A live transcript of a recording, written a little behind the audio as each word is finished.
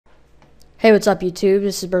Hey, what's up YouTube?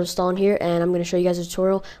 This is Bertelston here, and I'm going to show you guys a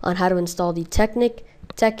tutorial on how to install the Technic,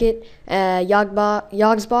 Tekkit,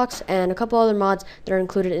 Yogsbox, and a couple other mods that are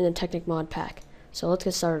included in the Technic mod pack. So let's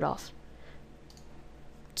get started off.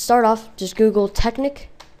 To start off, just Google Technic,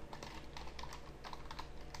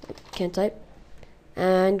 can't type,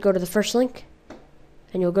 and go to the first link,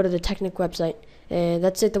 and you'll go to the Technic website. And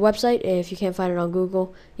that's it, the website. If you can't find it on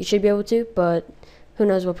Google, you should be able to, but who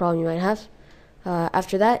knows what problem you might have.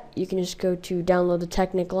 After that, you can just go to download the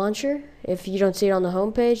Technic launcher. If you don't see it on the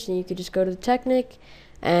home page, then you could just go to the Technic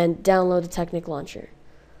and download the Technic launcher.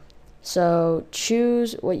 So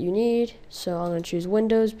choose what you need. So I'm going to choose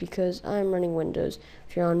Windows because I'm running Windows.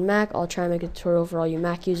 If you're on Mac, I'll try and make a tutorial for all you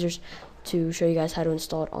Mac users to show you guys how to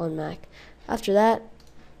install it on Mac. After that,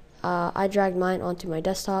 I dragged mine onto my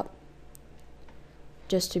desktop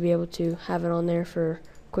just to be able to have it on there for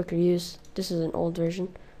quicker use. This is an old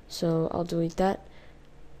version, so I'll delete that.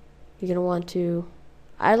 You're going to want to,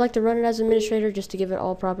 I like to run it as administrator just to give it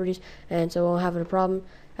all properties, and so I won't have a problem.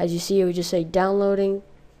 As you see, it would just say downloading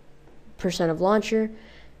 % of launcher,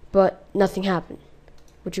 but nothing happened.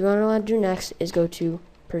 What you're going to want to do next is go to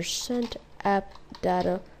 %app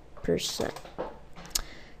data %.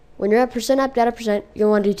 When you're at %app data %, you're going to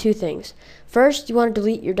want to do two things. First, you want to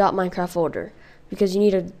delete your .minecraft folder because you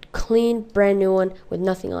need a clean, brand new one with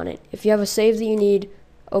nothing on it. If you have a save that you need,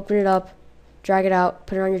 open it up, drag it out,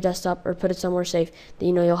 put it on your desktop, or put it somewhere safe that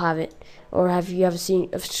you know you'll have it, or you have a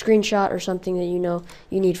screenshot or something that you know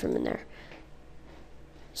you need from in there.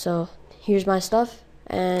 So here's my stuff,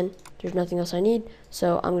 and there's nothing else I need,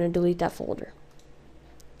 so I'm going to delete that folder.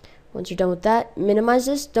 Once you're done with that, minimize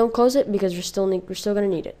this. Don't close it because we're still going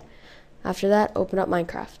to need it. After that, open up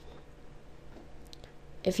Minecraft.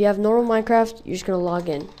 If you have normal Minecraft, you're just going to log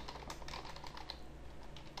in.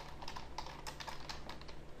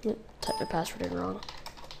 Type my password in wrong.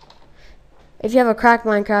 If you have a cracked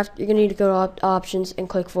Minecraft, you're going to need to go to options and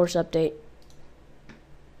click force update.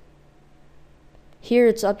 Here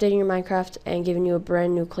it's updating your Minecraft and giving you a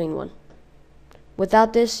brand new clean one.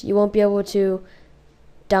 Without this, you won't be able to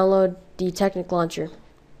download the Technic launcher.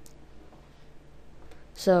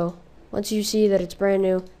 So once you see that it's brand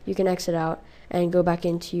new, you can exit out and go back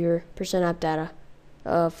into your %app data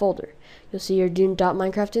folder. You'll see your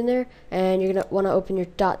 .minecraft in there, and you're going to want to open your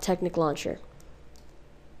 .technic launcher.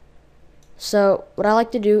 So what I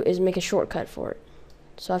like to do is make a shortcut for it.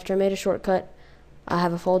 So after I made a shortcut, I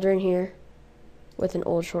have a folder in here with an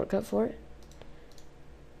old shortcut for it.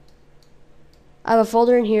 I have a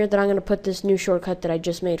folder in here that I'm going to put this new shortcut that I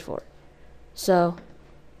just made for it. So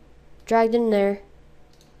dragged in there,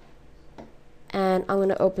 and I'm going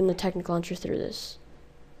to open the Technic launcher through this.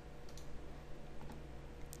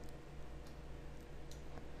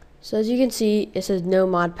 So as you can see, it says no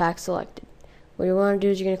mod pack selected. What you want to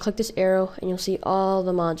do is you're going to click this arrow, and you'll see all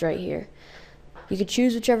the mods right here. You could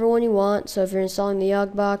choose whichever one you want. So if you're installing the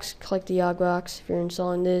Yogsbox, click the Yogsbox. If you're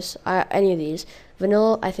installing this, any of these.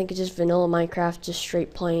 Vanilla, I think it's just vanilla Minecraft, just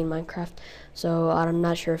straight plain Minecraft. So I'm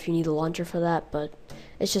not sure if you need a launcher for that, but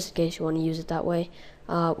it's just in case you want to use it that way.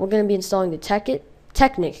 We're going to be installing the Technic.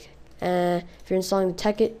 If you're installing the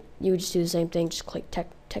Tekkit, you would just do the same thing, just click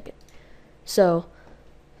Tekkit. So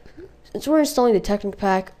since we're installing the Technic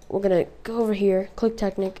pack, we're going to go over here, click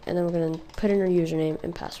Technic, and then we're going to put in our username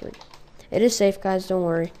and password. It is safe, guys, don't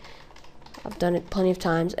worry. I've done it plenty of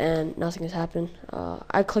times and nothing has happened.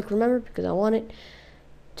 I click remember because I want it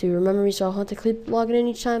to remember me, so I don't have to keep logging in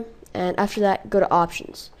each time. And after that, go to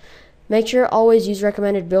options. Make sure always use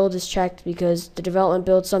recommended build is checked because the development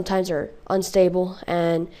builds sometimes are unstable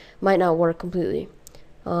and might not work completely.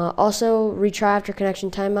 Also, retry after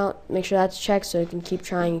connection timeout. Make sure that's checked so you can keep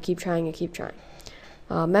trying and keep trying and keep trying.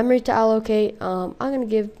 Memory to allocate. I'm going to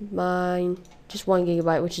give mine just 1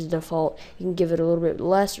 GB, which is default. You can give it a little bit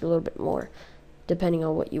less or a little bit more, depending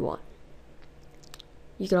on what you want.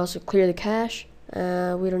 You can also clear the cache. We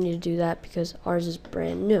don't need to do that because ours is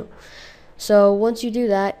brand new. So once you do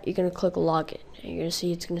that, you're going to click login, and you're going to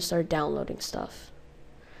see it's going to start downloading stuff.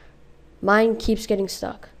 Mine keeps getting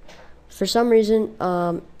stuck. For some reason,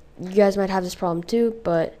 you guys might have this problem too,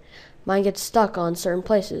 but mine gets stuck on certain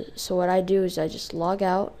places. So what I do is I just log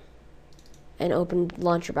out and open the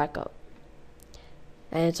launcher back up.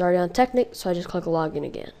 And it's already on Technic, so I just click login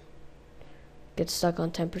again. Gets stuck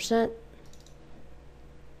on 10%.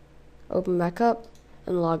 Open back up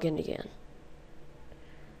and log in again.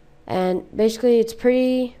 And basically it's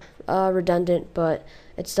pretty redundant, but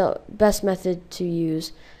it's the best method to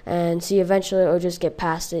use. And see, eventually it'll just get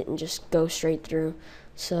past it and just go straight through.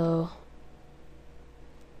 So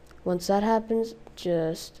once that happens,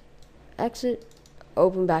 just exit,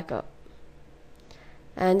 open back up.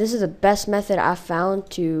 And this is the best method I've found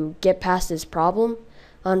to get past this problem.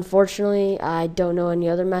 Unfortunately, I don't know any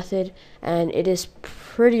other method, and it is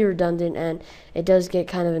pretty redundant, and it does get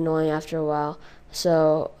kind of annoying after a while.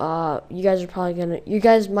 So you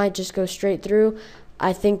guys might just go straight through.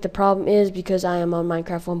 I think the problem is because I am on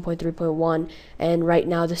Minecraft 1.3.1, and right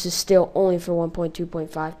now this is still only for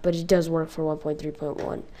 1.2.5, but it does work for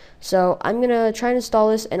 1.3.1. So I'm going to try and install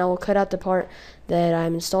this, and I will cut out the part that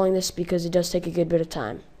I'm installing this because it does take a good bit of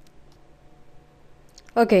time.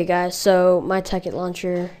 Okay guys, so my Technic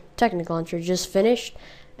launcher just finished,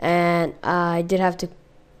 and I did have to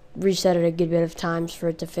reset it a good bit of times for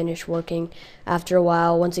it to finish working. After a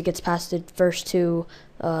while, once it gets past the first two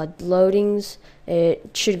loadings, it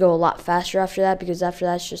should go a lot faster after that, because after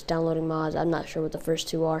that it's just downloading mods. I'm not sure what the first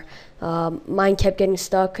two are. Mine kept getting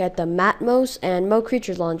stuck at the Matmos and Mo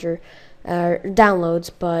Creatures Launcher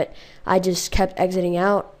downloads, but I just kept exiting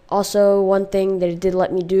out. Also, one thing that it did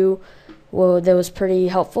let me do, well, that was pretty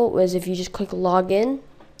helpful, was if you just click login,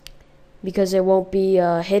 because it won't be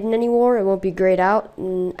hidden anymore, it won't be grayed out,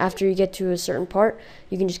 and after you get to a certain part,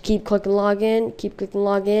 you can just keep clicking login,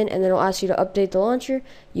 and then it'll ask you to update the launcher.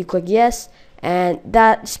 You click yes, and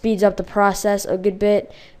that speeds up the process a good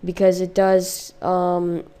bit, because it does,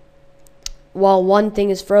 while one thing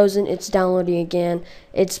is frozen, it's downloading again.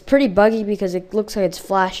 It's pretty buggy because it looks like it's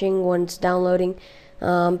flashing when it's downloading.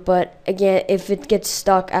 But again, if it gets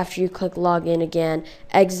stuck after you click login again,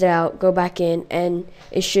 exit out, go back in, and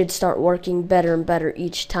it should start working better and better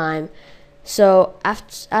each time. So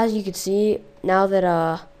as you can see, now that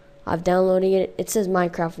I've downloaded it, it says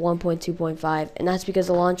Minecraft 1.2.5, and that's because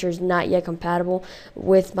the launcher is not yet compatible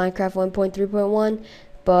with Minecraft 1.3.1.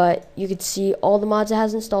 But you can see all the mods it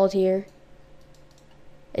has installed here.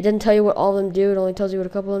 It doesn't tell you what all of them do, it only tells you what a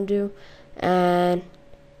couple of them do, and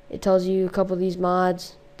it tells you a couple of these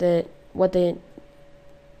mods it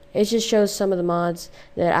just shows some of the mods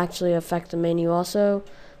that actually affect the menu also.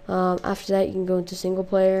 After that, you can go into single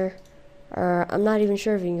player, or I'm not even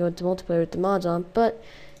sure if you can go into multiplayer with the mods on, but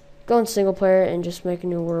go in single player and just make a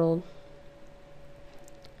new world.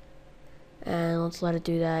 And let's let it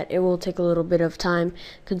do that. It will take a little bit of time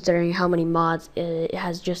considering how many mods it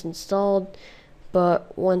has just installed,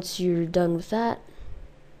 but once you're done with that,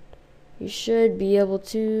 you should be able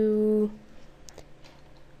to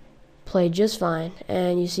play just fine.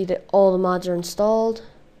 And you see that all the mods are installed.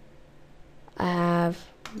 I have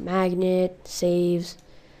magnet, saves,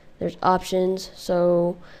 there's options.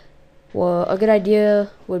 So a good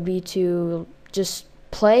idea would be to just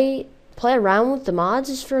play around with the mods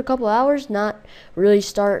just for a couple hours, not really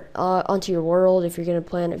start onto your world if you're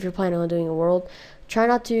planning on doing a world. Try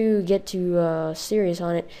not to get too serious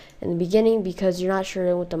on it in the beginning, because you're not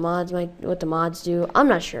sure what the mods do. I'm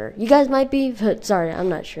not sure. You guys might be, but sorry, I'm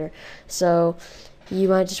not sure. So you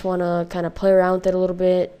might just want to kind of play around with it a little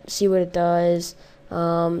bit, see what it does,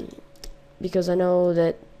 because I know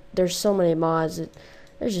that there's so many mods that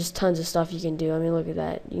there's just tons of stuff you can do. I mean, look at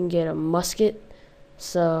that. You can get a musket,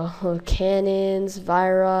 so cannons,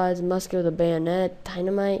 virods, musket with a bayonet,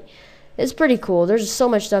 dynamite. It's pretty cool. There's so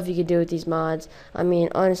much stuff you can do with these mods. I mean,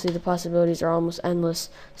 honestly, the possibilities are almost endless.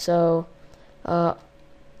 So, the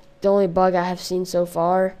only bug I have seen so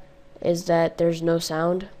far is that there's no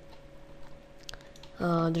sound.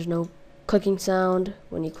 There's no clicking sound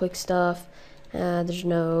when you click stuff.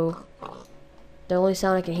 The only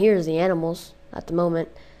sound I can hear is the animals at the moment.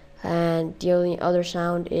 And the only other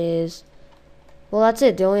sound is, well, that's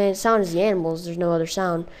it. The only sound is the animals. There's no other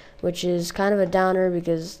sound, which is kind of a downer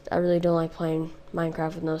because I really don't like playing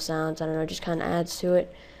Minecraft with no sounds. I don't know, it just kind of adds to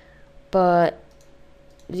it. But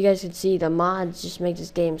as you guys can see, the mods just make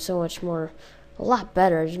this game a lot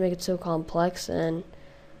better. Just make it so complex, and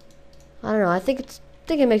I don't know. I think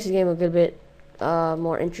it makes the game a good bit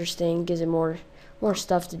more interesting. Gives it more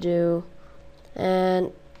stuff to do,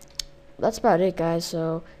 and that's about it, guys.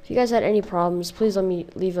 So if you guys had any problems, please let me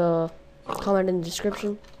leave a comment in the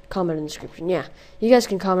description. Yeah, you guys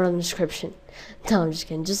can comment on the description. No, I'm just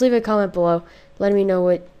kidding. Just leave a comment below letting me know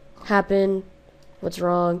what happened, what's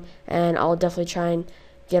wrong, and I'll definitely try and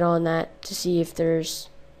get on that to see if there's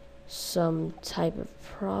some type of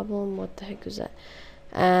problem. What the heck is that?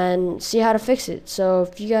 And see how to fix it. So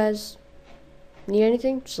if you guys need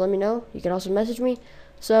anything, just let me know. You can also message me.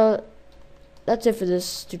 So that's it for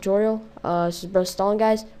this tutorial. This is Bro Stalin,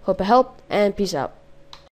 guys. Hope it helped, and peace out.